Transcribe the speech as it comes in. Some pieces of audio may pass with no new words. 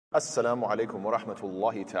Assalamu alaikum wa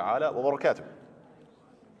rahmatullahi ta'ala wa barakatuh.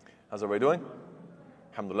 How's everybody doing?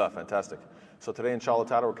 Alhamdulillah, fantastic. So today, inshallah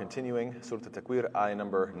ta'ala, we're continuing Surah Al-Takwir, ayah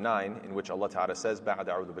number 9, in which Allah ta'ala says, بَعْدَ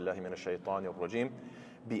أَعُوذُ بِاللَّهِ مِنَ الشَّيْطَانِ الرَّجِيمِ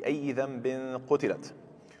بِأَيِّ ذَنْبٍ قُتِلَتْ.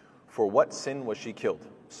 For what sin was she killed?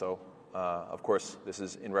 So, of course, this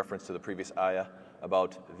is in reference to the previous ayah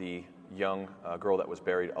about the young girl that was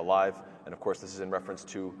buried alive. And of course, this is in reference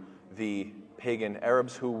to the pagan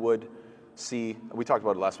Arabs who would see, we talked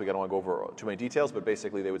about it last week, I don't want to go over too many details, but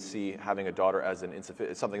basically they would see having a daughter as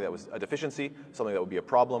something that was a deficiency, something that would be a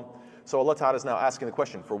problem. So Allah Ta'ala is now asking the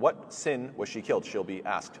question, for what sin was she killed? She'll be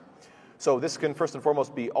asked. So this can first and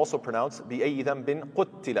foremost be also pronounced بِأَيِّ ذَنْبٍ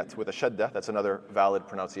قُتِّلَتْ with a shadda, that's another valid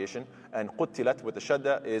pronunciation, and قُتِّلَتْ with the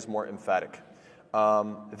shadda is more emphatic.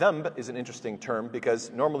 Dhanb is an interesting term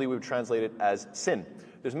because normally we would translate it as sin.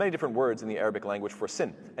 There's many different words in the Arabic language for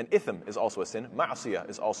sin. And ithm is also a sin. Ma'asiyah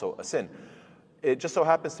is also a sin. It just so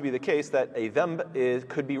happens to be the case that a dhanb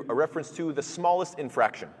could be a reference to the smallest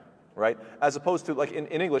infraction, right? As opposed to, like in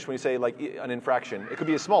English, when you say like an infraction, it could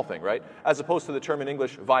be a small thing, right? As opposed to the term in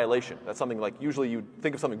English, violation. That's something like, usually you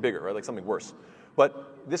think of something bigger, right? Like something worse.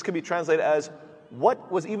 But this could be translated as,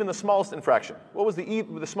 what was even the smallest infraction? What was the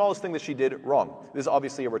smallest thing that she did wrong? This is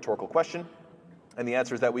obviously a rhetorical question. And the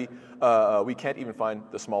answer is that we can't even find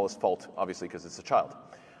the smallest fault, obviously, because it's a child.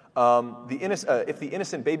 If the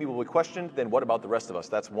innocent baby will be questioned, then what about the rest of us?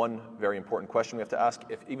 That's one very important question we have to ask.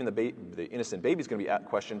 If even the innocent baby is going to be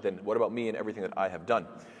questioned, then what about me and everything that I have done?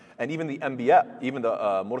 And even the anbiya, even the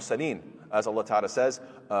mursaleen, as Allah Ta'ala says,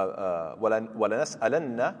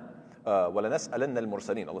 وَلَنَسْأَلَنَّ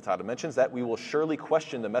الْمُرْسَلِينَ. Allah Ta'ala mentions that we will surely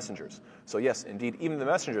question the messengers. So yes, indeed, even the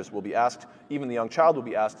messengers will be asked, even the young child will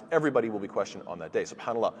be asked, everybody will be questioned on that day.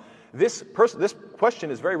 SubhanAllah. This question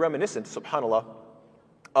is very reminiscent, SubhanAllah,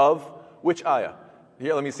 of which ayah?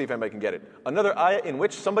 Here, let me see if anybody can get it. Another ayah in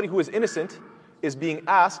which somebody who is innocent is being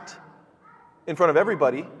asked in front of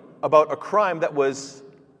everybody about a crime that was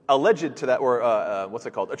alleged to that, or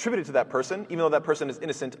attributed to that person, even though that person is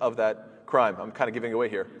innocent of that crime. I'm kind of giving away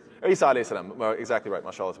here. Isa alayhi salam, exactly right,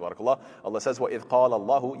 mashallah, tabarakallah. Allah says, وَإِذْ قَالَ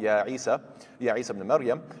اللَّهُ يَا عِيسَى ibn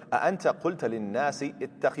Maryam, أَأَنْتَ قُلْتَ لِلنَّاسِ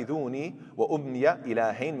اتَّخِذُونِي وَأُمِّيَ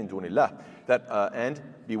إِلَهَيْن مِّن دُونِ اللَّهِ. And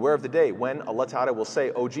beware of the day when Allah Ta'ala will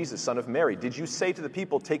say, O Jesus, son of Mary, did you say to the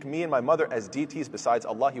people, take me and my mother as deities besides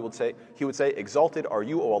Allah? He would say, exalted are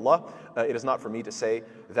you, O Allah. It is not for me to say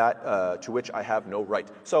that to which I have no right.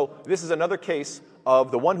 So this is another case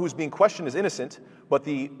of the one who's being questioned is innocent, but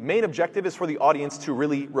the main objective is for the audience to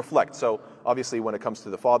really reflect. So obviously when it comes to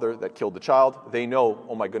the father that killed the child, they know,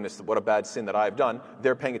 oh my goodness, what a bad sin that I have done.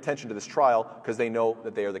 They're paying attention to this trial because they know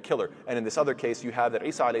that they are the killer. And in this other case, you have that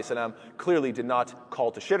Isa alayhi salam clearly did not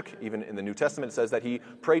call to shirk. Even in the New Testament, it says that he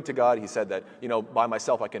prayed to God. He said that, by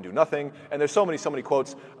myself I can do nothing. And there's so many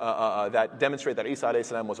quotes that demonstrate that Isa alayhi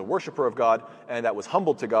salam was a worshiper of God and that was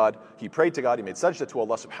humbled to God. He prayed to God. He made sajda to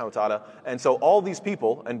Allah subhanahu wa ta'ala. And so all these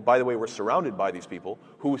people, and by the way, we're surrounded by these people,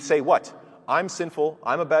 who say what? I'm sinful,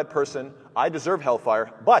 I'm a bad person, I deserve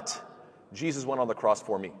hellfire, but Jesus went on the cross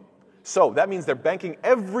for me. So that means they're banking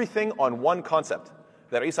everything on one concept,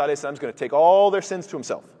 that Isa alayhi salam is going to take all their sins to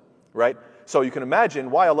himself, right? So you can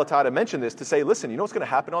imagine why Allah Ta'ala mentioned this, to say, listen, you know what's going to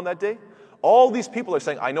happen on that day? All these people are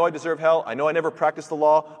saying, I know I deserve hell, I know I never practiced the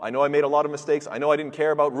law, I know I made a lot of mistakes, I know I didn't care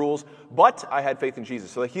about rules, but I had faith in Jesus.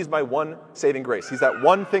 So that He's my one saving grace. He's that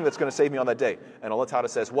one thing that's going to save me on that day. And Allah Ta'ala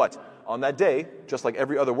says what? On that day, just like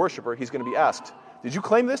every other worshiper, He's going to be asked, did you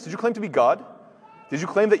claim this? Did you claim to be God? Did you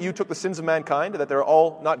claim that you took the sins of mankind, that they're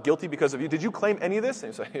all not guilty because of you? Did you claim any of this?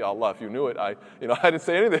 And you say, Ya Allah, if you knew it, I didn't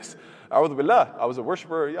say any of this. A'udhu billah, I was a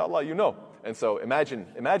worshiper, Ya Allah, you know. And so imagine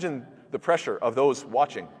the pressure of those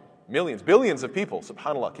watching. Millions, billions of people,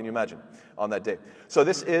 subhanAllah, can you imagine, on that day? So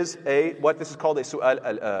this is what this is called a su'al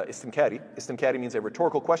al-istinkari. Istinkari means a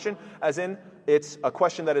rhetorical question, as in it's a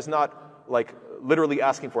question that is not like literally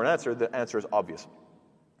asking for an answer. The answer is obvious.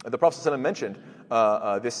 The Prophet ﷺ mentioned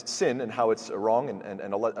this sin and how it's wrong, and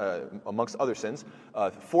amongst other sins,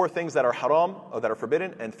 4 things that are haram, that are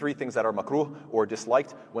forbidden, and 3 things that are makruh or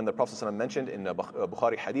disliked. When the Prophet ﷺ mentioned in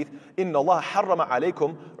Bukhari hadith, إِنَّ اللَّهَ حَرَّمَ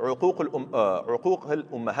عَلَيْكُمْ عُقُوقَ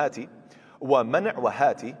الْأُمَّهَاتِ وَمَنْعُ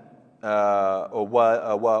وَهَاتِ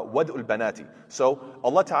وَوَدْءُ الْبَنَاتِ. So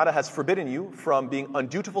Allah Ta'ala has forbidden you from being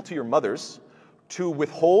undutiful to your mothers, to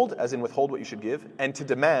withhold, as in withhold what you should give, and to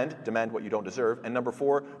demand what you don't deserve, and number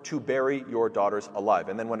 4, to bury your daughters alive.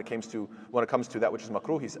 And then when it comes to that which is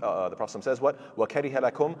makruh, the Prophet says what? وَكَرِهَ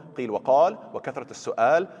لَكُمْ قِيلْ وَقَالْ وَكَثْرَةُ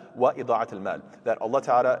السُّؤَالِ وَإِضَاعَةِ الْمَالِ. That Allah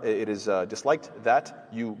Ta'ala, it is disliked that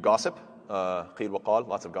you gossip, qeel wa qal,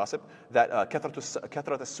 lots of gossip, that kathrat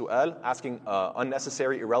as-su'al, asking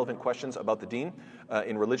unnecessary, irrelevant questions about the deen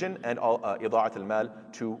in religion, and ida'at al-mal,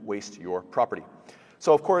 to waste your property.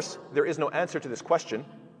 So of course, there is no answer to this question,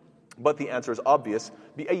 but the answer is obvious.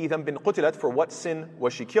 بِأَيِّ ذَنْبٍ قُتِلَتْ, for what sin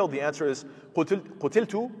was she killed? The answer is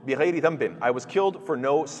قُتِلْتُ بِغَيْرِ ذَنْبٍ. I was killed for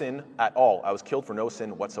no sin at all. I was killed for no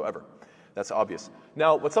sin whatsoever. That's obvious.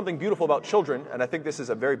 Now, what's something beautiful about children, and I think this is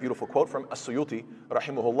a very beautiful quote from As-Suyuti,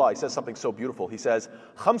 rahimahullah. He says something so beautiful. He says,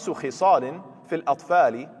 خَمْسُ خِصَالٍ فِي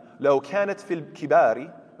الْأَطْفَالِ لَوْ كَانَتْ فِي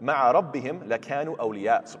الْكِبَارِ مَعَ رَبِّهِمْ لَكَانُوا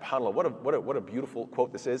أَوْلِيَاءَ. SubhanAllah, what a beautiful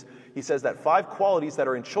quote this is. He says that 5 qualities that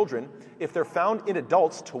are in children, if they're found in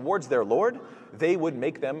adults towards their Lord, they would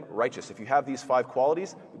make them righteous. If you have these 5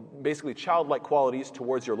 qualities, basically childlike qualities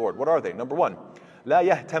towards your Lord. What are they? Number 1, لَا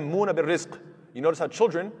يَهْتَمُّونَ بِالرِّزْقِ. You notice how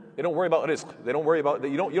children, they don't worry about rizq. They don't worry about,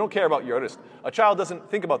 you don't care about your rizq. A child doesn't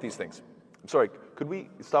think about these things. I'm sorry, could we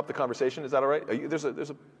stop the conversation? Is that all right?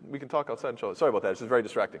 We can talk outside, inshallah. Sorry about that, it's just very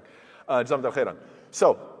distracting. Jazakumullah khairan.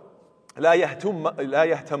 So, لا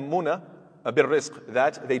يهتمون بالرزق,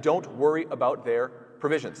 that they don't worry about their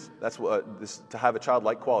provisions. That's this, to have a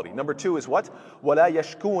childlike quality. Number 2 is what? وَلَا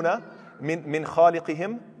يَشْكُونَ مِنْ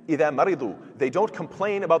خَالِقِهِمْ إِذَا مَرِضُوا. They don't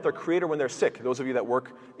complain about their creator when they're sick. Those of you that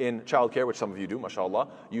work in childcare, which some of you do, mashallah,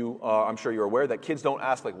 I'm sure you're aware that kids don't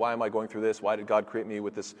ask, like, why am I going through this? Why did God create me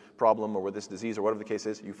with this problem or with this disease or whatever the case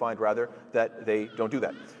is? You find rather that they don't do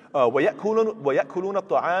that. وَيَأْكُلُونَ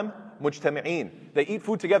الطَّعَامِ مُجْتَمِعِينَ. They eat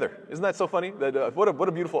food together. Isn't that so funny? What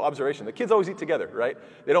a beautiful observation. The kids always eat together, right?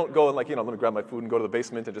 They don't go and let me grab my food and go to the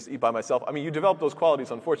basement and just eat by myself. I mean, you develop those qualities,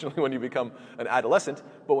 unfortunately, when you become an adolescent,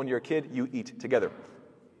 but when you're a kid, you eat together.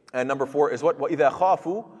 And number 4 is what? وَإِذَا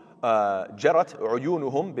خَافُوا جَرَتْ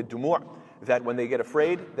عُيُونُهُمْ بِالدُّمُوعِ. That when they get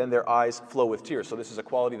afraid, then their eyes flow with tears. So this is a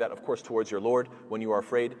quality that, of course, towards your Lord, when you are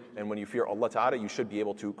afraid and when you fear Allah Ta'ala, you should be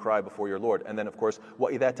able to cry before your Lord. And then, of course,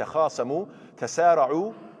 وَإِذَا تَخَاصَمُوا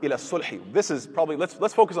تَسَارَعُوا إِلَى الصُّلْحِ. This is probably,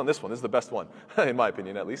 let's focus on this one. This is the best one, in my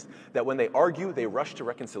opinion at least. That when they argue, they rush to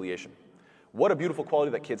reconciliation. What a beautiful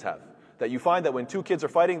quality that kids have. That you find that when 2 kids are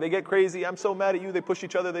fighting, they get crazy, I'm so mad at you, they push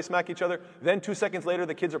each other, they smack each other. Then 2 seconds later,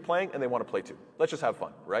 the kids are playing and they want to play too. Let's just have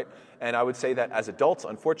fun, right? And I would say that as adults,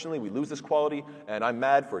 unfortunately, we lose this quality, and I'm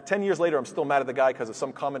mad for 10 years later, I'm still mad at the guy because of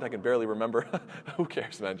some comment I can barely remember. Who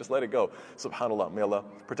cares, man? Just let it go. SubhanAllah, may Allah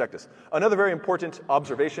protect us. Another very important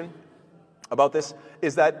observation about this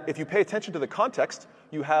is that if you pay attention to the context,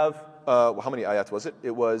 you have, how many ayat was it?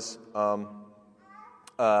 It was 8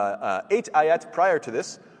 ayat prior to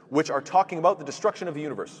this, which are talking about the destruction of the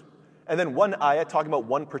universe. And then 1 ayah talking about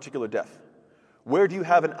one particular death. Where do you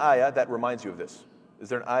have an ayah that reminds you of this? Is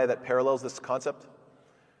there an ayah that parallels this concept?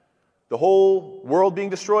 The whole world being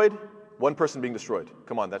destroyed, 1 person being destroyed.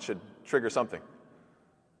 Come on, that should trigger something.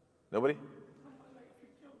 Nobody?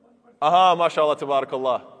 Aha, mashallah,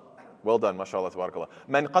 tabarakallah. Well done, mashallah, tabarakallah.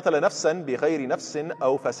 من قتل نفسا بغير نفس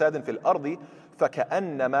أو فساد في الأرض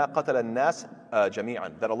فكأنما قتل الناس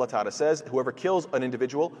جميعا. That Allah Ta'ala says, whoever kills an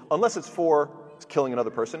individual, unless it's for killing another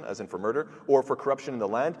person, as in for murder, or for corruption in the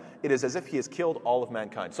land, it is as if he has killed all of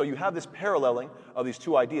mankind. So you have this paralleling of these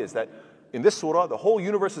 2 ideas, that in this surah, the whole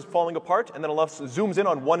universe is falling apart, and then Allah zooms in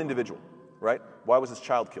on one individual, right? Why was this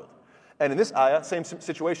child killed? And in this ayah, same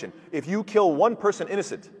situation. If you kill 1 person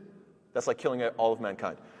innocent, that's like killing all of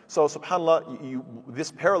mankind. So subhanAllah,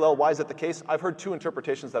 this parallel, why is that the case? I've heard 2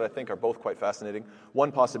 interpretations that I think are both quite fascinating.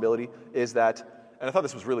 One possibility is that, and I thought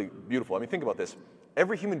this was really beautiful. I mean, think about this.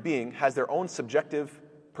 Every human being has their own subjective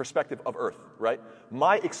perspective of Earth, right?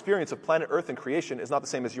 My experience of planet Earth and creation is not the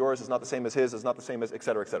same as yours, is not the same as his, is not the same as et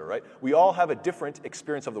cetera, right? We all have a different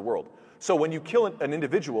experience of the world. So when you kill an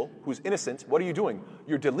individual who's innocent, what are you doing?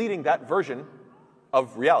 You're deleting that version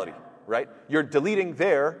of reality, right? You're deleting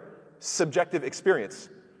their subjective experience.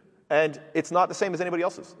 And it's not the same as anybody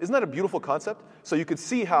else's. Isn't that a beautiful concept? So you could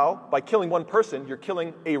see how, by killing 1 person, you're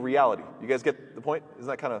killing a reality. You guys get the point? Isn't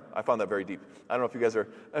that kind of, I found that very deep. I don't know if you guys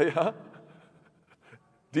are,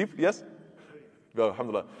 deep? Yes? Go,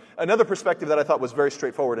 alhamdulillah. Another perspective that I thought was very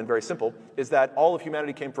straightforward and very simple is that all of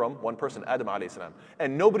humanity came from 1 person, Adam alayhi salam.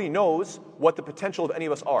 And nobody knows what the potential of any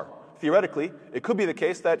of us are. Theoretically, it could be the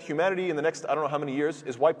case that humanity in the next, I don't know how many years,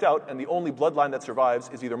 is wiped out, and the only bloodline that survives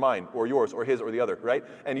is either mine, or yours, or his, or the other, right?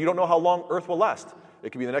 And you don't know how long Earth will last.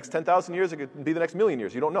 It could be the next 10,000 years, it could be the next 1,000,000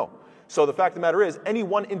 years, you don't know. So the fact of the matter is, any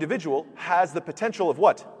one individual has the potential of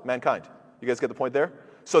what? Mankind. You guys get the point there?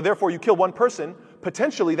 So therefore, you kill 1 person,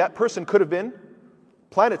 potentially that person could have been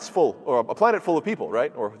planets full, or a planet full of people,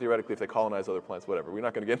 right? Or theoretically, if they colonize other planets, whatever. We're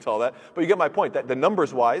not going to get into all that. But you get my point, that the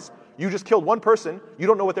numbers-wise, you just killed 1 person, you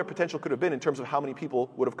don't know what their potential could have been in terms of how many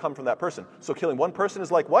people would have come from that person. So killing 1 person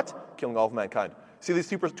is like what? Killing all of mankind. See these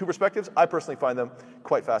two perspectives? I personally find them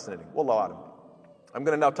quite fascinating. Wallahu a'lam. I'm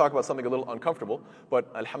going to now talk about something a little uncomfortable, but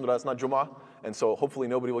alhamdulillah, it's not Jum'ah, and so hopefully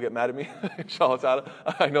nobody will get mad at me, inshallah ta'ala.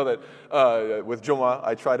 I know that with Jum'ah,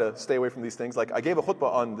 I try to stay away from these things. Like, I gave a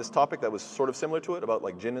khutbah on this topic that was sort of similar to it, about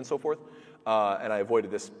like jinn and so forth, and I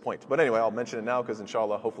avoided this point. But anyway, I'll mention it now because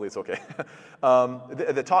inshallah, hopefully it's okay.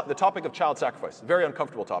 The topic of child sacrifice, very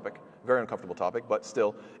uncomfortable topic, but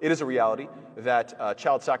still, it is a reality that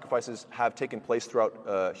child sacrifices have taken place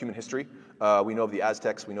throughout human history. We know of the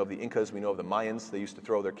Aztecs, we know of the Incas, we know of the Mayans. They used to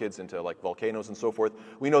throw their kids into like volcanoes and so forth.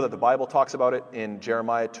 We know that the Bible talks about it in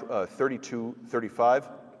Jeremiah 32:35.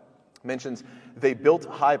 Mentions they built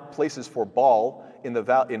high places for Baal in the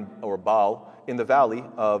valley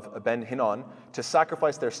of Ben Hinnom to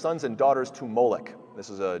sacrifice their sons and daughters to Molech. This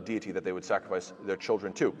is a deity that they would sacrifice their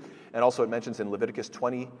children to. And also it mentions in Leviticus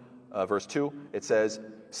 20, verse 2, it says,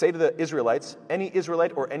 "Say to the Israelites, any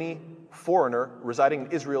Israelite or any foreigner residing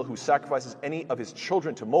in Israel who sacrifices any of his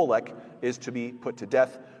children to Molech is to be put to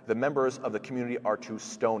death. The members of the community are to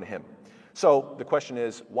stone him." So the question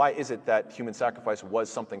is, why is it that human sacrifice was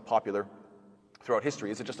something popular throughout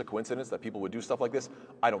history? Is it just a coincidence that people would do stuff like this?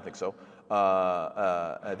 I don't think so.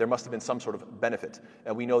 There must have been some sort of benefit.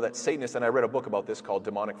 And we know that Satanists, and I read a book about this called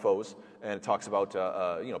Demonic Foes, and it talks about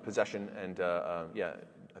possession and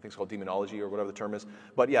I think it's called demonology or whatever the term is.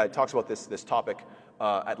 But yeah, it talks about this topic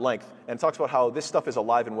at length, and it talks about how this stuff is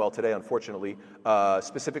alive and well today, unfortunately,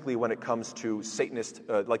 specifically when it comes to Satanist,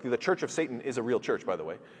 like the Church of Satan is a real church, by the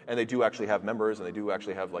way, and they do actually have members, and they do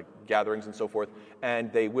actually have like gatherings and so forth,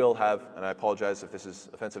 and they will have, and I apologize if this is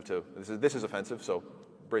offensive to, this is offensive, so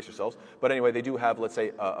brace yourselves. But anyway, they do have, let's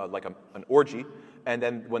say, an orgy, and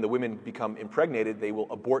then when the women become impregnated, they will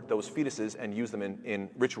abort those fetuses and use them in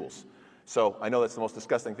rituals. So I know that's the most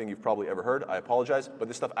disgusting thing you've probably ever heard. I apologize, but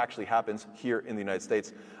this stuff actually happens here in the United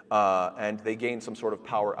States, and they gain some sort of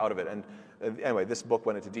power out of it. And anyway, this book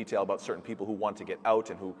went into detail about certain people who want to get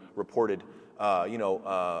out and who reported,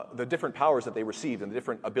 the different powers that they received and the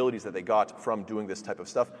different abilities that they got from doing this type of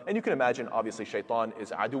stuff. And you can imagine, obviously, Shaitan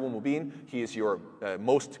is aduwwun mubin. He is your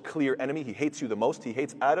most clear enemy. He hates you the most. He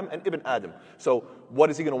hates Adam and Ibn Adam. So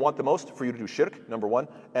what is he going to want the most? For you to do shirk, number one,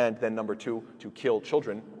 and then number two, to kill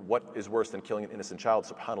children. What is worse than killing an innocent child?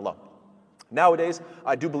 Subhanallah. Nowadays,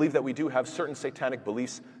 I do believe that we do have certain satanic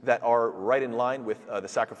beliefs that are right in line with the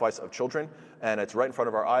sacrifice of children, and it's right in front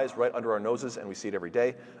of our eyes, right under our noses, and we see it every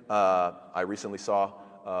day. I recently saw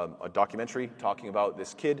a documentary talking about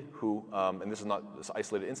this kid who, and this is not this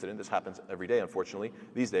isolated incident, this happens every day, unfortunately,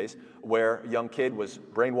 these days, where a young kid was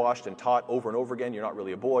brainwashed and taught over and over again, you're not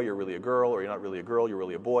really a boy, you're really a girl, or you're not really a girl, you're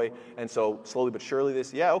really a boy. And so slowly but surely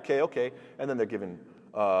this, yeah, okay, and then they're given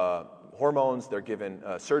hormones, they're given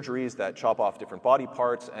surgeries that chop off different body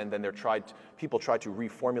parts, and then people try to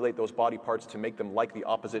reformulate those body parts to make them like the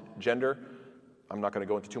opposite gender. I'm not going to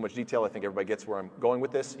go into too much detail. I think everybody gets where I'm going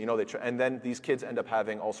with this. And then these kids end up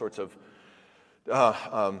having all sorts of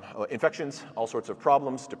infections, all sorts of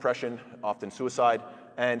problems, depression, often suicide.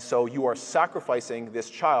 And so you are sacrificing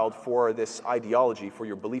this child for this ideology, for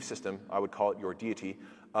your belief system. I would call it your deity.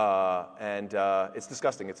 And it's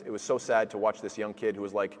disgusting. It was so sad to watch this young kid who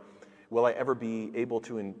was like, will I ever be able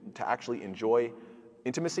to actually enjoy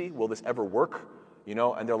intimacy? Will this ever work?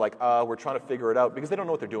 And they're like, we're trying to figure it out, because they don't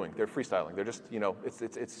know what they're doing. They're freestyling. They're just,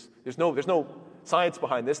 there's no science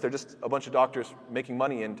behind this. They're just a bunch of doctors making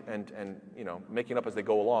money and making it up as they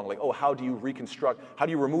go along. Like, oh, how do you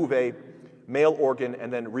remove a male organ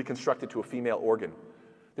and then reconstruct it to a female organ?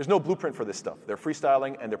 There's no blueprint for this stuff. They're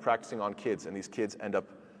freestyling and they're practicing on kids, and these kids end up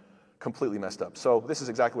completely messed up. So this is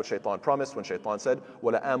exactly what Shaitan promised when Shaitan said,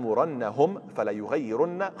 وَلَأَمُرَنَّهُمْ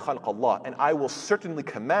فَلَيُغَيِّرُنَّ خَلْقَ اللَّهِ, and I will certainly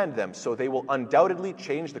command them, so they will undoubtedly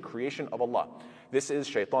change the creation of Allah. This is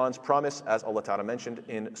Shaitan's promise, as Allah Ta'ala mentioned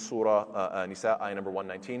in Surah Nisa, ayah number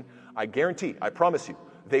 119. I guarantee, I promise you,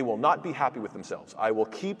 they will not be happy with themselves. I will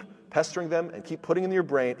keep pestering them and keep putting in their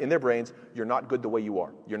brains, you're not good the way you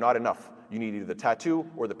are. You're not enough. You need either the tattoo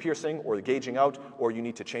or the piercing or the gauging out, or you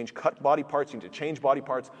need to cut body parts, you need to change body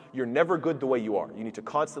parts. You're never good the way you are. You need to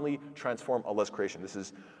constantly transform Allah's creation. This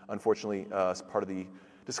is unfortunately part of the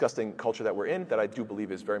disgusting culture that we're in, that I do believe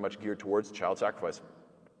is very much geared towards child sacrifice.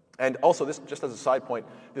 And also, this, just as a side point,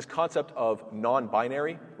 this concept of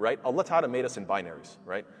non-binary, right? Allah Ta'ala made us in binaries,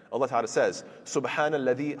 right? Allah Ta'ala says, Subhana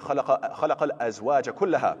alladhi khalaqa al-azwaja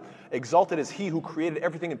kullaha. Exalted is He who created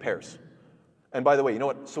everything in pairs. And by the way, you know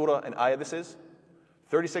what surah and ayah this is?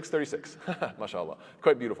 36. MashaAllah.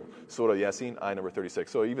 Quite beautiful. Surah Yasin, ayah number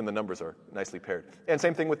 36. So even the numbers are nicely paired. And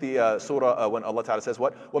same thing with the surah when Allah Ta'ala says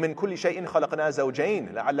what? وَمِن كُلِّ شَيْءٍ خَلَقْنَا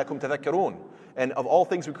زَوْجَيْن لَعَلَّكُمْ تَذَكَّرُونَ. And of all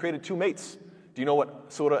things we created two mates. Do you know what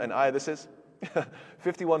surah and ayah this is?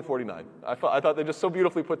 5149. I thought they're just so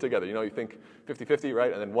beautifully put together. You know, you think 50-50,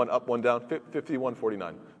 right? And then one up, one down,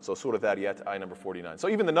 5149. So Surah Dhariyat, ayah number 49. So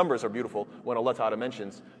even the numbers are beautiful. When Allah Ta'ala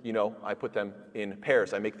mentions, you know, I put them in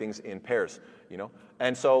pairs. I make things in pairs, you know.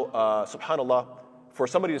 And so, subhanAllah, for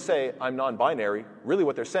somebody to say, I'm non-binary, really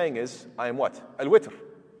what they're saying is, I am what? Al-Witr.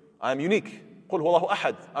 I am unique. Qul huwallahu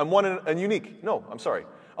ahad. I'm one and unique. No, I'm sorry.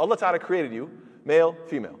 Allah Ta'ala created you, male,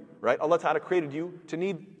 female, right? Allah Ta'ala created you to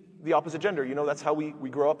need the opposite gender. You know, that's how we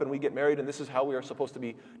grow up and we get married, and this is how we are supposed to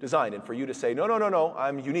be designed. And for you to say, no,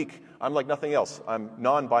 I'm unique. I'm like nothing else. I'm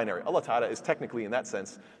non-binary. Allah Ta'ala is technically, in that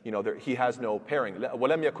sense, you know, He has no pairing.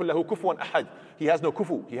 وَلَمْ يَكُنْ لَهُ كُفُوًا أَحَدٌ. He has no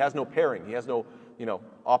kufu. He has no pairing. He has no, you know,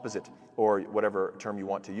 opposite, or whatever term you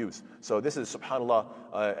want to use. So this is, subhanAllah,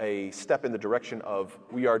 a step in the direction of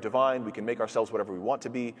we are divine, we can make ourselves whatever we want to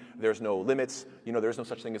be, there's no limits, you know, there's no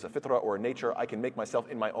such thing as a fitrah or a nature. I can make myself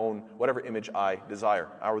in my own, whatever image I desire.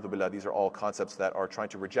 A'udhu billah, these are all concepts that are trying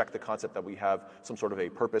to reject the concept that we have some sort of a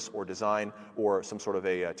purpose or design or some sort of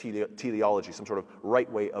a teleology, some sort of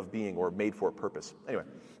right way of being or made for a purpose. Anyway.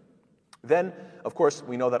 Then, of course,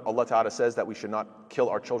 we know that Allah Ta'ala says that we should not kill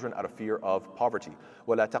our children out of fear of poverty.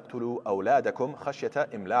 وَلَا تَقْتُلُوا أَوْلَادَكُمْ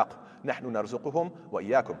خَشْيَةَ إِمْلَاقٍ نَحْنُ نَرْزُقُهُمْ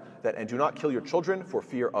وَإِيَّاكُمْ. That, and do not kill your children for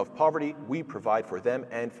fear of poverty. We provide for them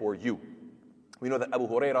and for you. We know that Abu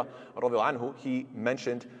Hurairah, radiallahu anhu, he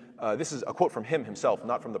mentioned, this is a quote from him himself,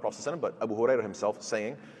 not from the Prophet ﷺ, but Abu Hurairah himself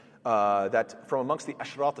saying that from amongst the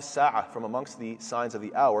ashrat al-sa'ah, from amongst the signs of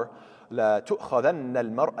the hour, لَا تُؤْخَذَنَّ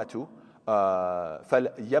الْمَرْأَةُ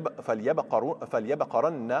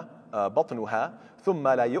فليبقرن بطنها ثم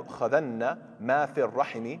لا يؤخذن ما في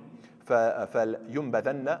الرحم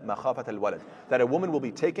فلينبذن مخافة الولد. That a woman will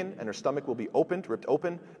be taken and her stomach will be opened, ripped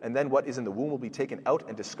open, and then what is in the womb will be taken out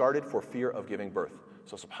and discarded for fear of giving birth.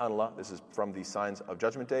 So subhanAllah, this is from the signs of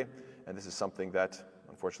Judgment Day, and this is something that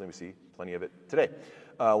unfortunately we see plenty of it today.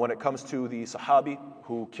 When it comes to the Sahabi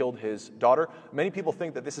who killed his daughter, many people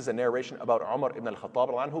think that this is a narration about Umar ibn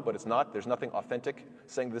al-Khattab anhu, but it's not. There's nothing authentic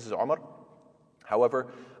saying this is Umar.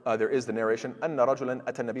 However, there is the narration, أن رجلا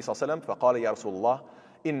أتى النبي صلى الله عليه وسلم فقال يا رسول الله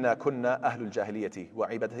إنا كنا أهل الجاهلية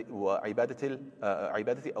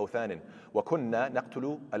وعبادة أوثان وكنا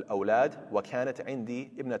نقتل الأولاد وكانت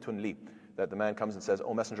عندي ابنة لي. That the man comes and says,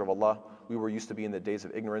 O Messenger of Allah, we were used to be in the days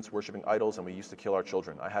of ignorance, worshipping idols, and we used to kill our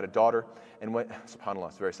children. I had a daughter, and when, subhanAllah,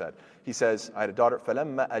 it's very sad. He says, I had a daughter,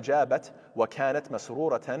 فَلَمَّا أَجَابَتْ وَكَانَتْ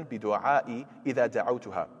مَسْرُورَةً بِدُعَائِي إِذَا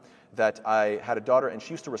دَعَوْتُهَا. That I had a daughter, and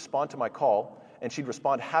she used to respond to my call, and she'd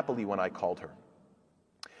respond happily when I called her.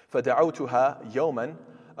 فَدَعَوْتُهَا يَوْمًا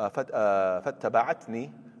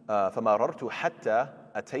فَاتَّبَعَتْنِي فَمَرَرْتُ حَتَّى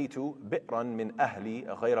أتيت بئرا من أهلي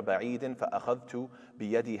غير بعيد فأخذت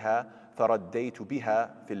بيدها فرديت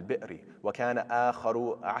بها في البئر وكان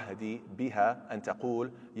آخر عهدي بها أن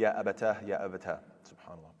تقول يا أبتاه يا أبتاه.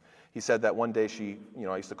 Subhanallah. He said that one day she, you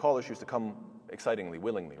know, I used to call her, she used to come excitingly,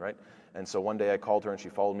 willingly, right? And so one day I called her and she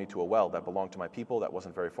followed me to a well that belonged to my people that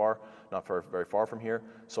wasn't very far, not very far from here.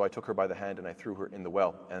 So I took her by the hand and I threw her in the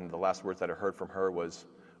well. And the last words that I heard from her was,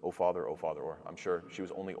 oh father, or I'm sure she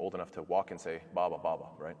was only old enough to walk and say, Baba, Baba,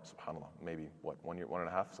 right? SubhanAllah, maybe, 1 year,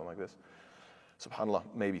 1.5, something like this. SubhanAllah,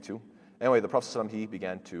 maybe 2. Anyway, the Prophet ﷺ, he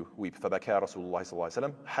began to weep. فَبَكَى رَسُولُ اللَّهِ صَلَّى اللَّهِ عَلَيْهِ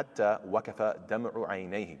وسلم حَتَّى وَكَفَ دَمْعُ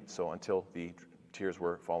عَيْنَيْهِ. So until the tears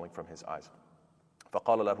were falling from his eyes.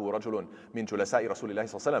 فقال له رجل من جلساء رسول الله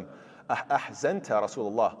صلى الله عليه وسلم أحزنت رسول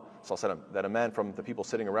الله صلى الله عليه وسلم. That a man from the people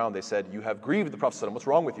sitting around, they said, you have grieved the Prophet ﷺ. What's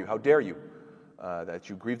wrong with you? How dare you? That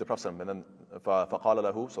you grieve the Prophet. And then فقال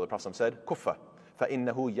له, so the Prophet said, كف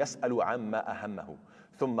فإنه يسأل عما أهمه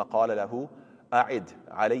ثم قال له أعد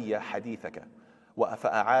علي حديثك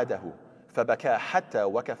فأعاده فبكى حتى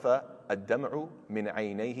وكف الدمع من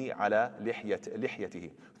عينيه على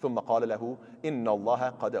لحيته ثم قال له إن الله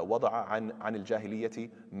قد وضع عن الجاهلية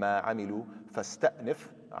ما عملوا فاستأنف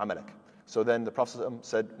عملك. So then the Prophet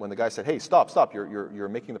said, when the guy said, hey, stop, you're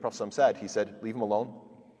making the Prophet sad, he said, leave him alone.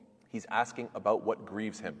 He's asking about what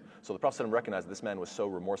grieves him. So the Prophet recognized that this man was so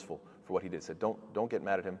remorseful for what he did. He said, don't get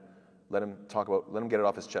mad at him. Let him get it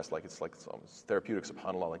off his chest. It's therapeutic,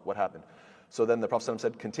 subhanAllah, like what happened? So then the Prophet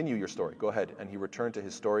said, continue your story, go ahead. And he returned to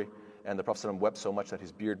his story, and the Prophet wept so much that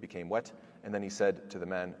his beard became wet. And then he said to the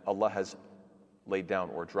man, Allah has laid down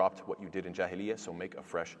or dropped what you did in Jahiliyyah, so make a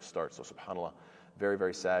fresh start. So subhanAllah, very,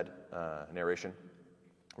 very sad narration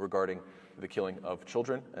regarding the killing of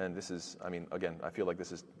children. And this is, again, I feel like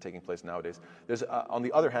this is taking place nowadays. There's, on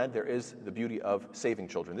the other hand, there is the beauty of saving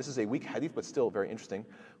children. This is a weak hadith, but still very interesting.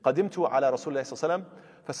 قدمت على رسول الله صلى الله عليه وسلم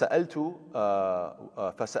فسألت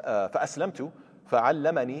فأسلمت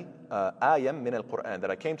فعلمني آية من القرآن,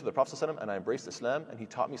 that I came to the Prophet ﷺ and I embraced Islam and he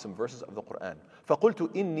taught me some verses of the Quran.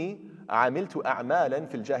 فقلت إني عملت أعمالا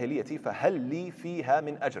في الجاهلية فهل لي فيها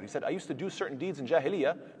من أجر. He said, I used to do certain deeds in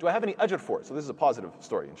Jahiliyyah. Do I have any ajr for it? So this is a positive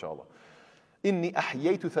story, inshallah. إني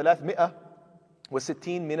أحييت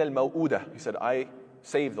 360 من الموؤودة. He said, I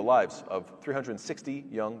saved the lives of 360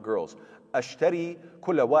 young girls. أشتري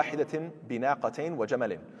كل واحدة بناقتين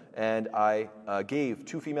وجمل. And I gave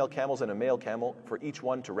 2 female camels and a male camel for each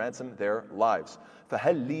one to ransom their lives.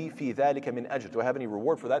 فهل لي في ذلك من أجر. Do I have any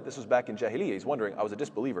reward for that? This was back in Jahiliyyah. He's wondering, I was a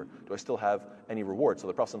disbeliever. Do I still have any reward? So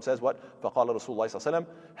the Prophet says what? فقال رسول الله صلى الله عليه وسلم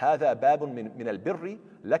هذا باب من البر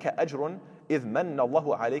لك أجر إذ من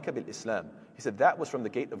الله عليك بالإسلام. He said, that was from the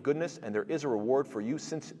gate of goodness, and there is a reward for you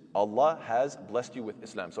since Allah has blessed you with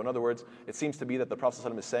Islam. So in other words, it seems to be that the Prophet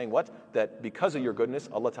ﷺ is saying what? That because of your goodness,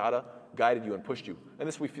 Allah Ta'ala guided you and pushed you. And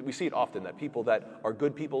this we see it often, that people that are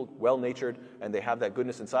good people, well-natured, and they have that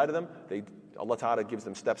goodness inside of them, Allah Ta'ala gives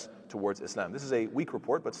them steps towards Islam. This is a weak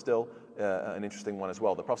report, but still an interesting one as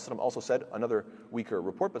well. The Prophet ﷺ also said, another weaker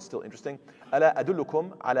report, but still interesting, أَلَا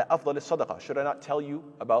أَدُلُّكُمْ عَلَى أَفْضَلِ الصَّدَقَةِ. Should I not tell you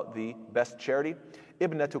about the best charity?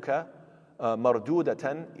 ابنتك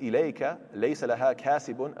مردودة إليك ليس لها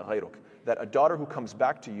كاسب غيرك. That a daughter who comes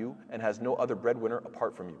back to you and has no other breadwinner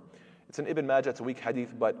apart from you. It's an Ibn Majah, it's a weak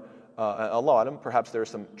hadith, but Allah Alam, perhaps there's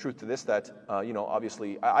some truth to this that,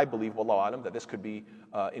 obviously, I believe, Wallahu Alam, that this could be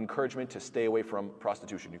encouragement to stay away from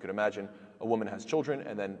prostitution. You could imagine a woman has children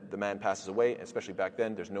and then the man passes away, especially back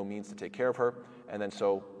then, there's no means to take care of her. And then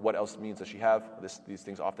so what else means does she have? These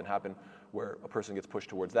things often happen where a person gets pushed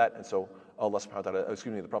towards that. And so Allah subhanahu wa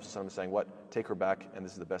ta'ala, the Prophet is saying what? Take her back, and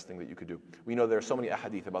this is the best thing that you could do. We know there are so many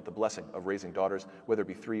ahadith about the blessing of raising daughters, whether it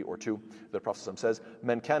be 3 or 2. The Prophet says,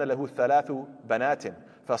 من كان له 3 بنات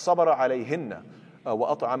فصبر عليهن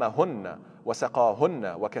وأطعمهن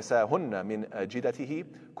وسقاهن وكساهن من جدته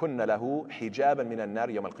كن له حجابا من النار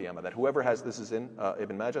يوم القيامة. That whoever has, this is in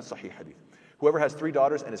Ibn Majah, Sahih Hadith. Whoever has 3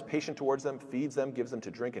 daughters and is patient towards them, feeds them, gives them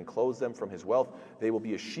to drink, and clothes them from his wealth, they will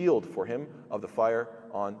be a shield for him of the fire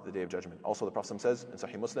on the Day of Judgment. Also the Prophet says in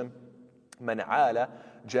Sahih Muslim, من عال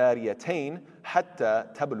جاريتين حتى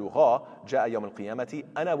تبلغا جاء يوم القيامة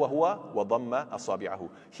أنا وهو وضم أصابعه.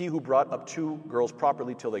 He who brought up 2 girls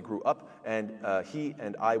properly till they grew up, and he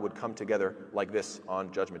and I would come together like this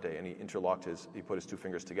on Judgment Day. And he put his 2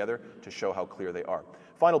 fingers together to show how clear they are.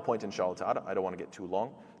 Final point, inshallah ta'ala, I don't want to get too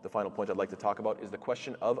long. The final point I'd like to talk about is the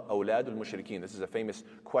question of awladul mushrikeen. This is a famous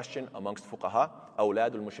question amongst fuqaha.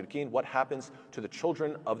 Awladul mushrikeen, what happens to the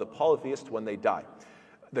children of the polytheists when they die?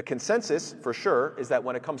 The consensus, for sure, is that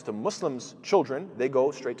when it comes to Muslims' children, they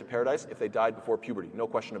go straight to paradise if they died before puberty. No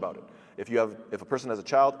question about it. If a person has a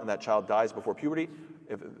child and that child dies before puberty,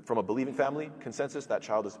 from a believing family, consensus, that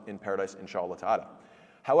child is in paradise, inshallah ta'ala.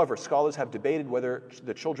 However, scholars have debated whether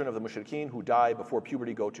the children of the mushrikeen who die before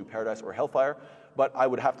puberty go to paradise or hellfire, but I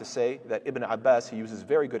would have to say that Ibn Abbas, he uses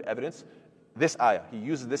very good evidence. He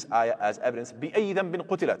uses this ayah as evidence. بِأَيِّ ذَنْبٍ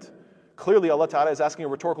قُتِلَتْ. Clearly Allah Ta'ala is asking a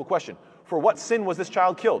rhetorical question. For what sin was this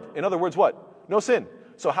child killed? In other words, what? No sin.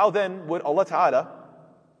 So how then would Allah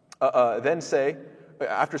Ta'ala then say,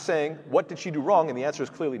 after saying, what did she do wrong? And the answer is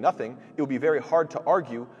clearly nothing. It would be very hard to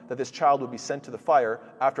argue that this child would be sent to the fire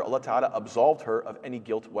after Allah Ta'ala absolved her of any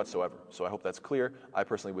guilt whatsoever. So I hope that's clear. I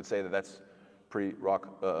personally would say that that's pretty rock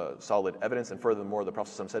solid evidence. And furthermore, the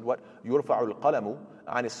Prophet said what? يُرْفَعُ الْقَلَمُ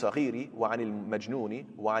عَنِ الصَّغِيرِ وَعَنِ الْمَجْنُونِ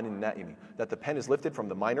وَعَنِ النَّائِمِ. That the pen is lifted from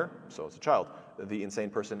the minor, so it's a child, the insane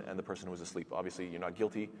person, and the person who is asleep. Obviously, you're not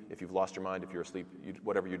guilty if you've lost your mind, if you're asleep,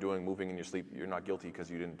 whatever you're doing, moving in your sleep, you're not guilty because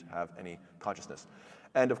you didn't have any consciousness.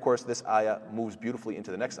 And of course, this ayah moves beautifully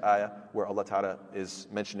into the next ayah where Allah Ta'ala is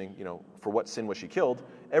mentioning, for what sin was she killed?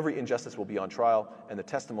 Every injustice will be on trial, and the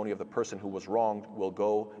testimony of the person who was wronged will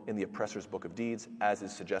go in the oppressor's book of deeds, as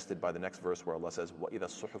is suggested by the next verse where Allah says, وَإِذَا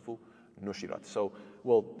الصُّحُفُ نُشِرَتْ. So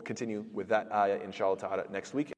we'll continue with that ayah, inshallah ta'ala, next week.